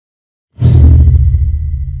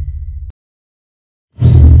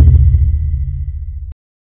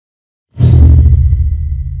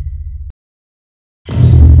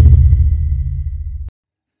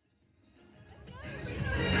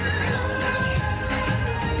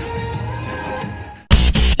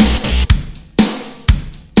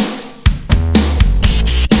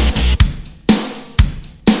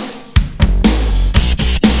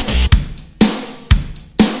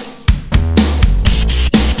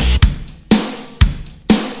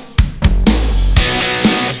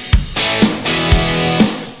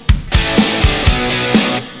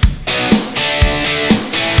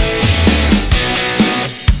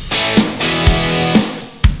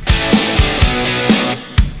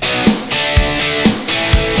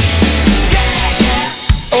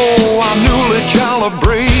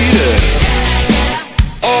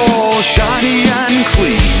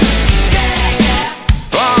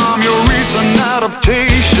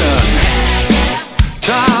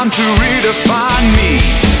time to redefine me.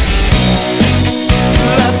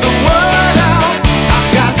 Let the word out, I've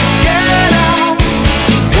got to get out.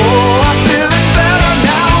 Oh, I'm feeling better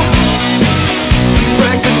now.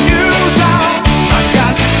 Break the news out, I've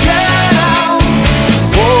got to get out.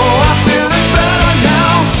 Oh, I'm feeling better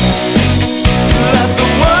now. Let the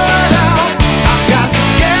word out, I've got to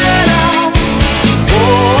get out.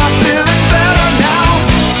 Oh, I'm feeling better now.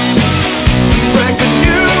 Break the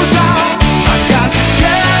news out, I've got to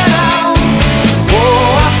get out. Oh,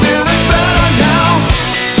 I'm feeling better now.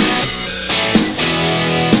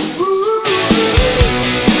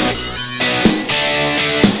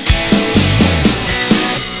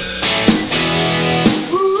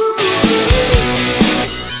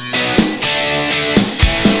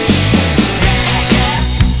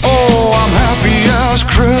 Oh, I'm happy as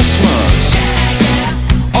Christmas,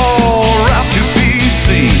 all wrapped to be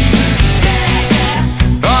seen.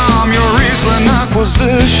 I'm your recent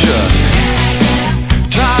acquisition,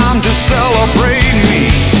 time to celebrate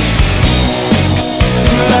me.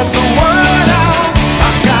 Let the word out,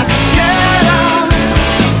 I've got to get out.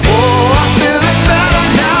 Oh, I'm feeling better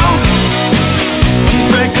now.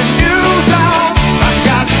 Break the news out, I've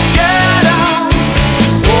got to get out.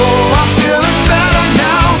 Oh, I'm feeling better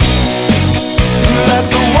now. Let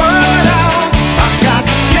the word out, I've got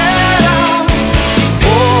to get out.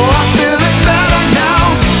 Oh, I'm feeling better now.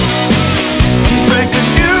 Break the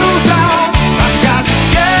news out, I've got to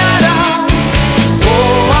get out.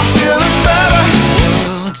 Oh, I'm feeling better.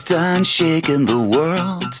 World's done shaking, the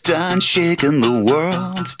world's done shaking, the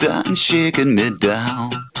world's done shaking me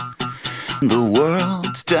down. The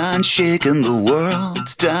world's done shaking, the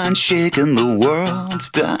world's done shaking, the world's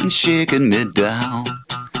done shaking me down.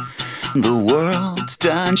 The world's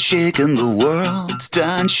done shaking, the world's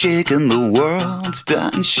done shaking, the world's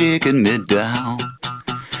done shaking me down.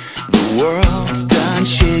 The world's done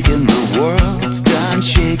shaking, the world's done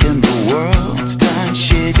shaking,